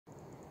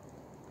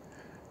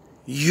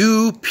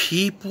You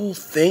people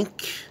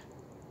think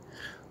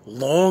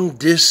long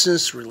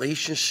distance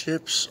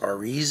relationships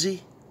are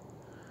easy?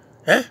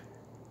 Huh?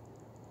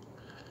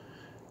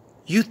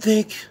 You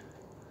think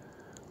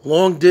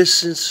long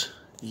distance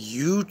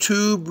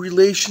YouTube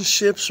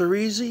relationships are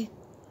easy?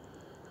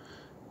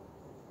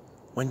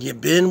 When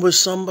you've been with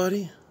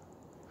somebody,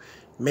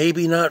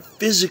 maybe not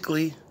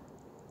physically,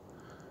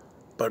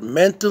 but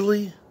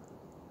mentally,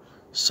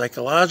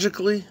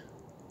 psychologically,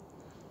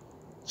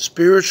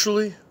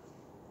 spiritually,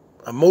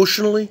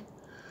 emotionally,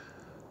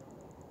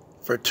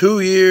 for 2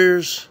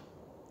 years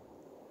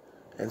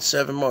and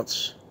 7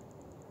 months.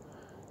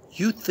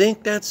 You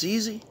think that's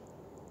easy?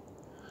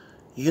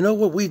 You know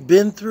what we've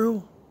been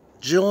through,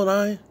 Jill and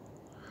I?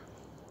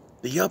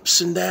 The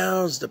ups and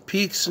downs, the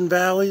peaks and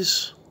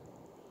valleys.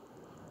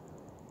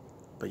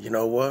 But you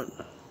know what?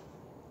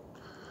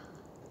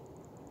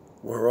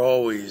 We're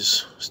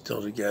always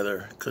still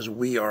together because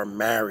we are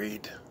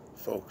married,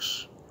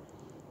 folks.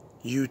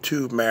 You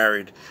too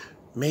married.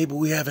 Maybe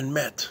we haven't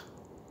met.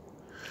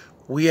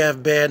 We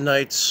have bad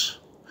nights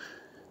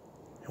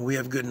and we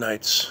have good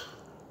nights.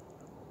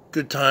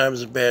 Good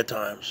times and bad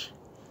times.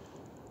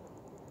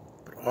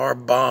 But our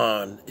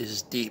bond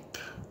is deep.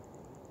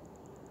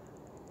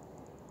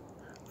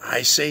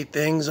 I say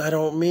things I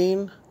don't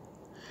mean.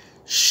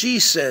 She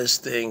says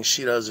things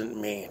she doesn't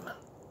mean.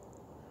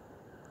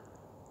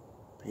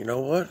 You know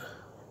what?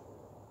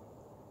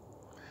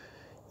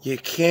 You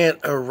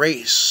can't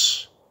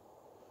erase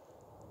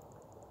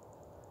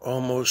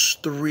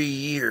almost 3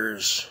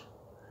 years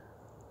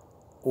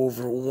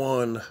over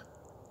one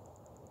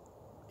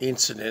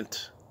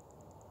incident.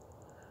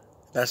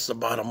 That's the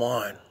bottom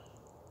line.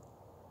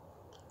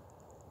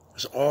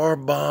 Because our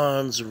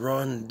bonds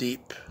run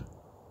deep.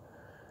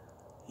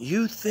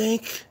 You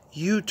think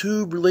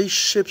YouTube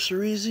relationships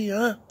are easy,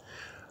 huh?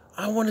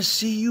 I want to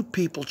see you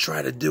people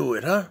try to do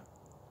it, huh?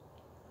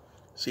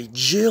 See,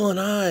 Jill and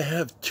I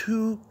have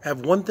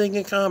one thing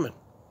in common.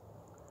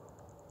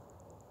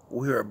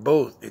 We are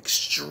both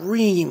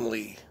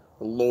extremely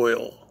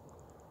loyal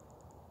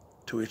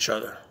to each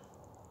other.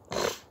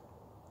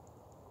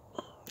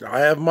 I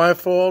have my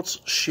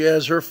faults, she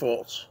has her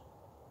faults.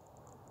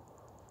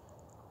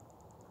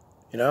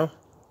 You know?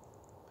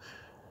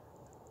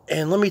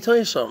 And let me tell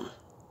you something.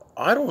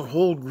 I don't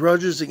hold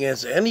grudges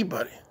against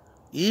anybody,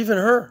 even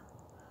her.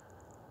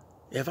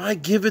 If I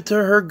give it to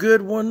her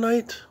good one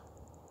night,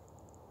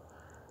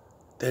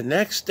 the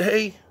next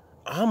day,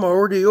 I'm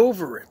already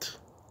over it.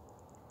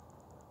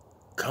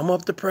 Come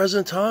up to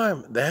present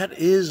time. That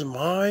is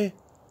my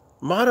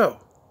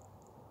motto.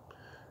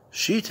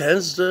 She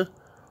tends to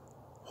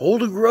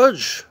hold a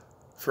grudge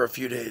for a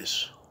few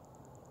days.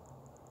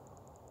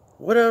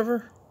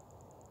 Whatever.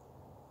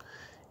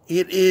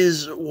 It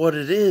is what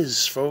it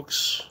is,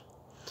 folks.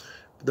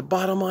 The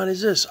bottom line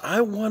is this.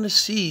 I want to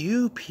see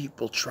you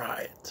people try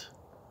it.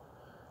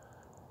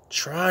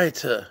 Try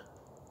to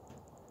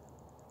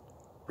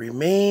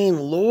remain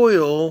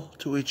loyal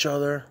to each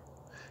other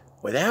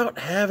without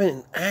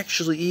having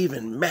actually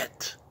even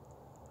met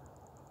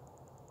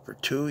for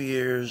 2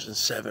 years and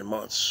 7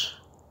 months.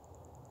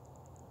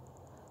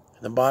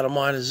 And the bottom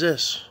line is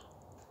this.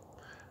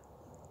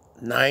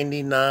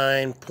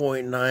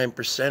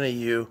 99.9% of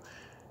you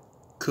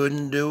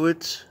couldn't do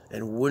it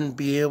and wouldn't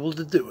be able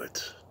to do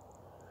it.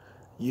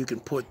 You can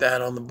put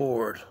that on the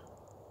board.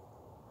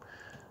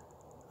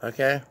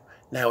 Okay?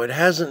 Now, it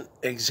hasn't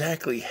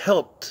exactly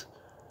helped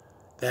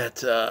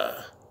that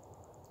a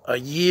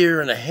year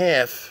and a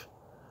half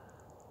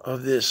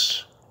of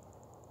this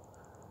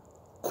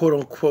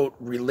quote-unquote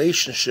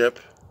relationship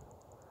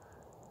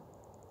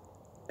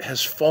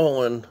has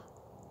fallen,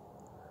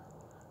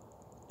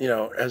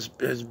 has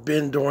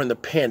been during the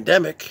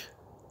pandemic.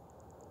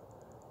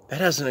 That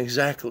hasn't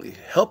exactly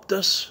helped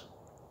us.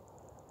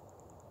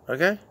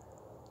 Okay?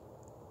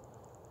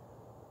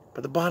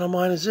 But the bottom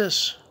line is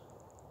this.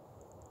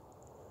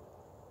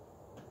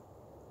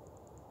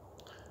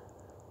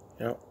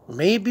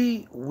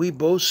 Maybe we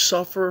both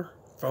suffer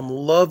from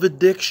love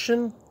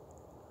addiction,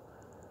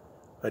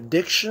 but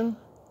the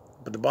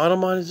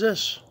bottom line is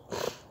this.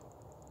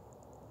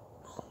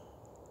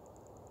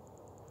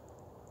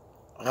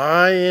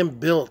 I am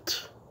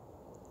built,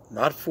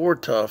 not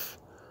Ford tough,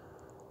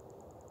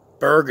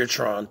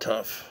 Bergatron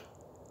tough.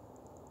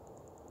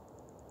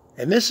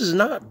 And this is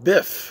not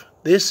Biff.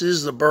 This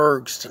is the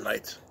Bergs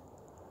tonight.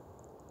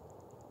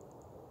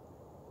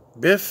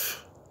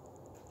 Biff,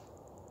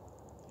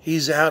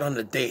 he's out on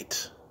a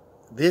date.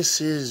 This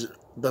is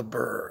the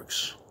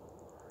Bergs.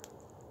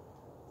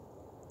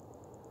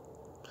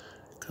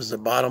 Because the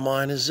bottom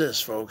line is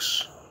this,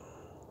 folks.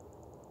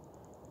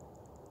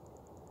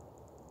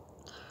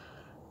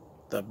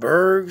 The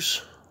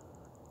Bergs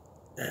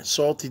and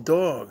Salty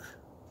Dog,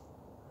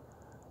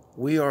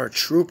 we are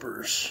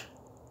troopers.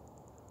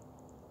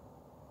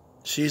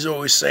 She's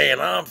always saying,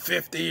 I'm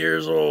 50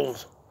 years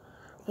old.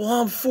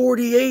 Well, I'm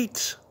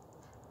 48.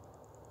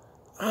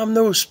 I'm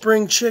no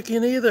spring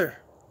chicken either.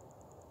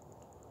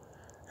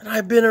 And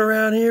I've been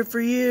around here for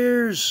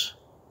years.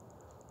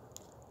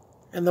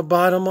 And the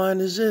bottom line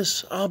is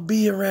this: I'll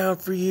be around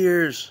for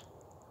years.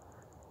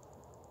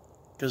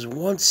 Because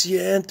once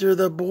you enter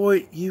the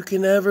void, you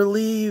can never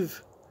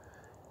leave.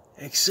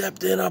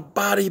 Except in a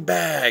body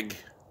bag.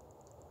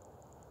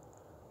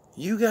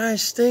 You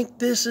guys think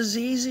this is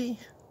easy,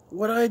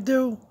 what I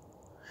do?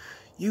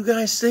 You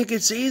guys think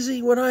it's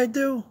easy, what I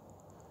do?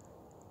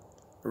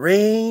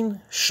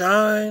 Rain,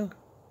 shine,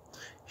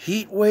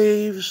 heat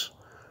waves,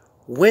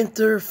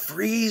 winter,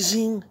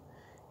 freezing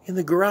in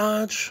the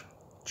garage,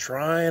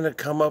 trying to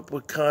come up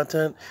with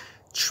content,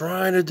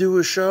 trying to do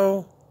a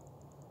show,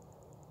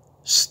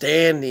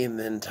 standing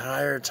the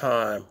entire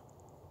time.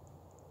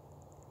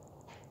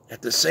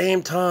 At the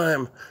same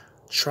time,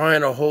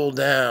 trying to hold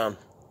down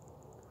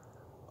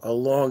a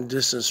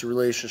long-distance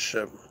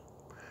relationship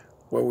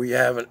where we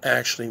haven't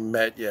actually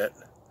met yet.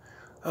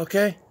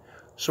 Okay?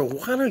 So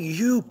why don't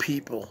you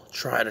people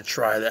try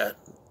that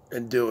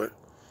and do it?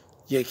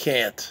 You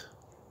can't.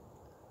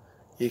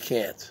 You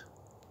can't.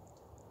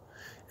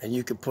 And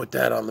you can put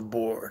that on the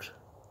board.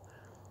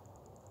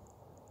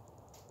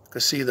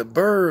 Because, see, the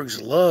Bergs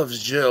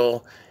loves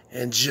Jill,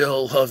 and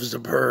Jill loves the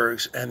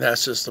Bergs, and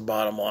that's just the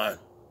bottom line.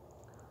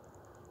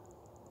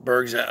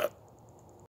 Bergs out.